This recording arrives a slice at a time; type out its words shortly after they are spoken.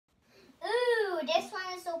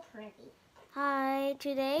so pretty. Hi,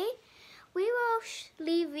 today we will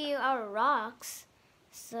review our rocks.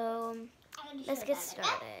 So let's get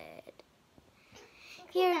started.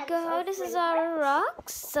 Here we go. This is our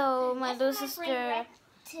rocks. So my little sister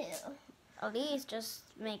Elise just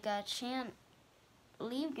make a chant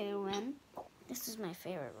leave game win. This is my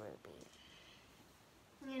favorite ruby.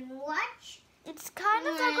 And watch. It's kind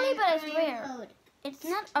of ugly, but it's rare. It's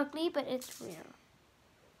not ugly, but it's rare.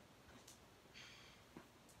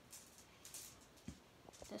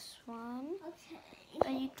 This one. Okay.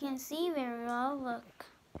 But you can see very well. Look.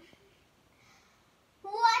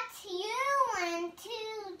 What you want to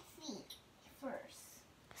see first?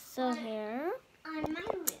 So here. On my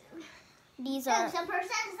room. These are. Some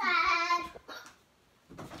person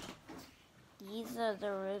said. These are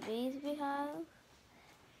the rubies we have.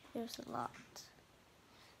 There's a lot.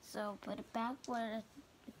 So put it back where.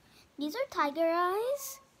 These are tiger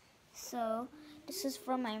eyes. So this is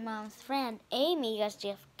from my mom's friend Amy. Just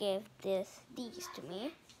gave these to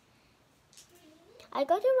me. I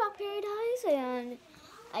go to Rock Paradise and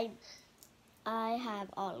I have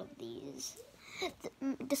all of these.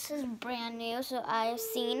 This is brand new, so I've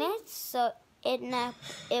seen it. So it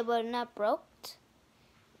will not broke.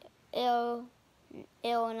 It will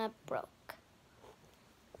not broke.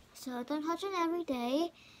 So I don't touch it every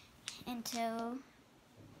day until.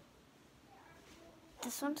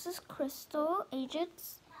 This one is crystal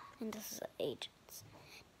agents, and this is agents.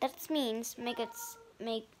 That means make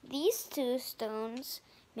these two stones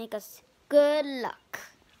make us good luck.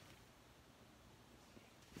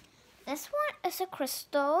 This one is a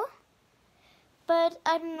crystal, but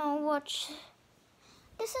I don't know which.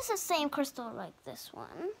 This is the same crystal like this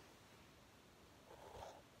one.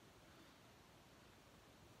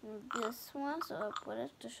 This one, so I'll put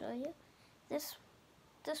it to show you. This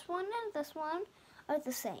one and this one are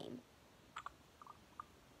the same.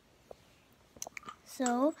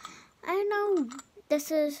 So I know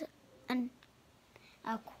this is an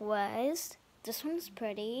aquaz. This one's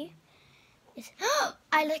pretty.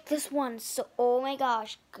 I like this one. So oh my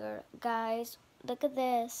gosh, guys, look at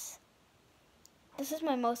this. This is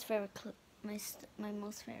my most favorite my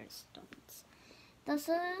most favorite stones. This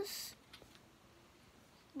is.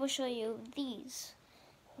 We'll show you these.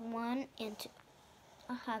 1 and 2.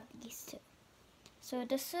 I'll have these two. So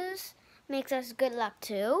this is makes us good luck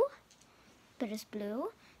too. But it's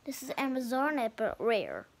blue. This is Amazonite, but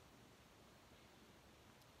rare.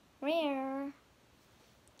 Rare.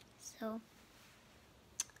 So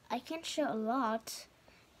I can't show a lot.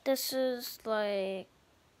 This is like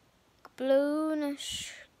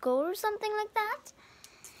bluish gold or something like that.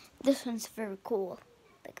 This one's very cool.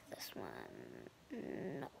 Like this one.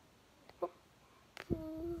 No.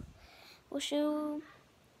 We'll show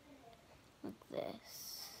like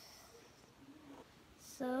this.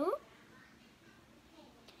 So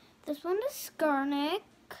this one is garnet.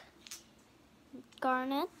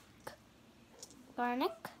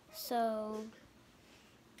 So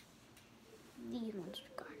these ones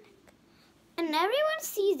are garnet. And everyone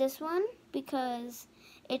sees this one because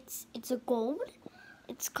it's a gold.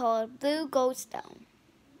 It's called blue goldstone.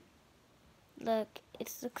 Look,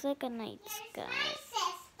 it looks like a night sky.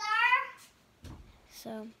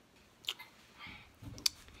 So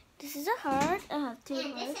this is a heart. I have 2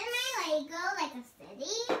 and hearts. This is my Lego, like a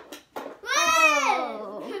city.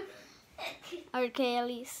 Oh. Okay,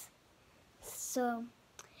 Elise. So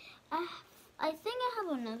I think I have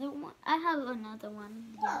another one. I have another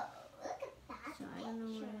one. Yeah. Oh, look at that. So I don't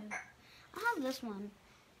know where. I have this one.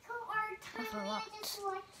 So our I have a lot. just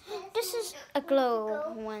watched This is a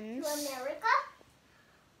glow one. To America.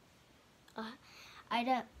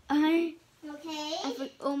 Okay.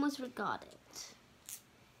 Almost forgot it.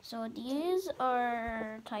 So these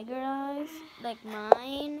are tiger eyes, like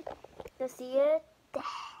mine. To see it.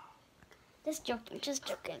 Just joking.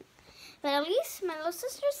 But at least my little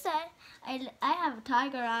sister said I have a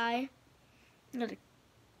tiger eye.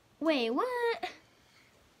 Wait, what?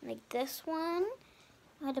 Like this one.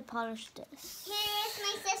 I had to polish this. Here's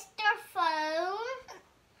my sister's phone.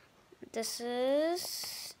 This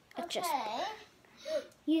is a chest.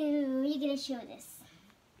 You're gonna show this.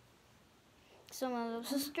 So my little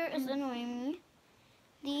sister is annoying me.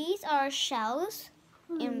 These are shells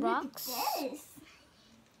in rocks. Look at this.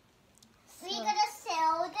 We gonna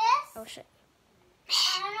sell this. Oh shit.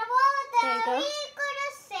 And There you go. we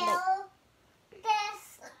gonna sell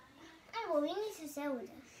this. And we need to sell this.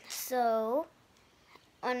 So,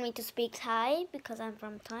 want me to speak Thai because I'm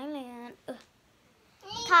from Thailand.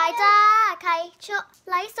 ขายจ้าใคร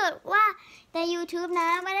ไลฟ์สดว่าใน YouTube นะ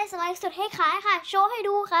ไม่ได้ไลฟ์สดให้ขายค่ะโชว์ให้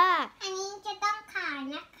ดูค่ะ อันนี้จะต้องขาย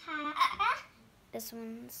นะคะ this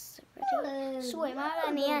one's pretty สวยมาก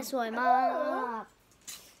อันนี้อ่ะสวยมาก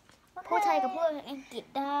พูดไทยกับพูดอังกฤษ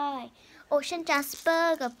ได้ Ocean Jasper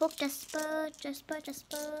กับพวก Jasper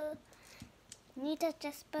นี่จะ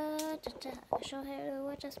Jasper จะโชว์ให้รู้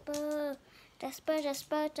ว่า Jasper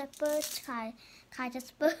ขาย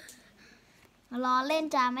Jasper ล้อเล่น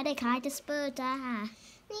จ้าไม่ได้ขาย Jasper จ้า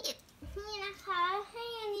นี่นะคะให้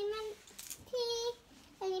อันนี้มันที่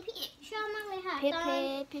อันนี้พี่ชอบมากเลยค่ะ เพชร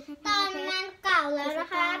ตอนมันเก่าแล้วนะ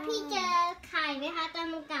คะ พี่จะขายไหมคะตอน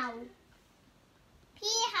มันเก่า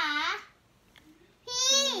พี่คะ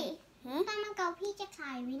พี่ตอนมันเก่าพี่จะข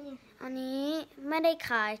ายไหมเนี่ย อันนี้ไม่ได้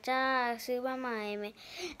ขายจ้าซื้อมาใหม่ไหม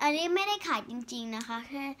อันนี้ไม่ได้ขายจริงๆนะคะ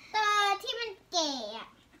แค่ ตัวที่มันแก่อะ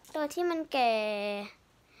ตัวที่มันแก่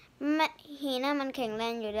ไม่หินน่ะมันแข็งแร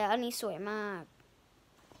งอยู่แล้ว อันนี้สวยมาก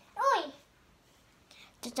โอ้ย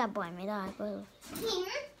จะจับบ่อยไม่ได้ก็เลย หิน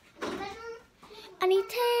อันนี้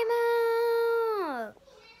เท่มาก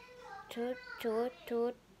ชุ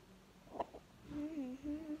ด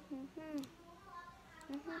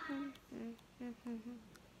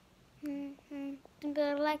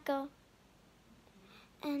Girl like a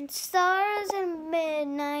and stars in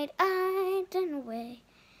midnight I don't away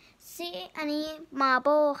see อันนี้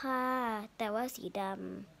marble ค่ะ แต่ว่าสีดำ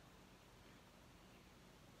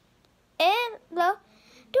เอ๊ะแล้ว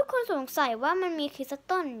ทุกคนสงสัยว่ามันมีคริส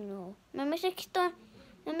ตัลอยู่มันไม่ใช่คริสตัล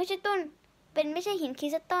มันไม่ใช่ต้นเป็นไม่ใช่หินคริ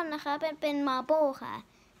สตัลนะคะเป็น marble ค่ะ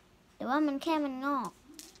แต่ว่ามันแค่มันงอก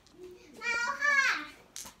มาแล้วค่ะ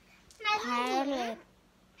มา พายเลย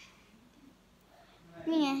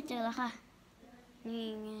นี่ไงเจอแล้วค่ะ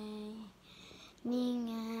นี่ไ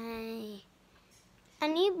งอัน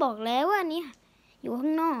นี้บอกแล้วว่าอันนี้อยู่ข้า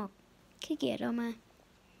งนอกขี้เกียจเอามา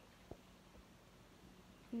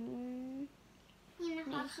นี่นะค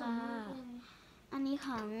ะ นี่ค่ะ อันนี้ข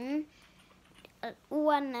องอ้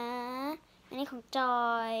วนนะ อันนี้ของจอ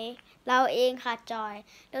ย เราเองค่ะจอย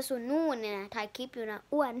แล้วส่วนนู่นเนี่ยนะถ่ายคลิปอยู่นะ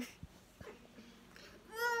อ้วน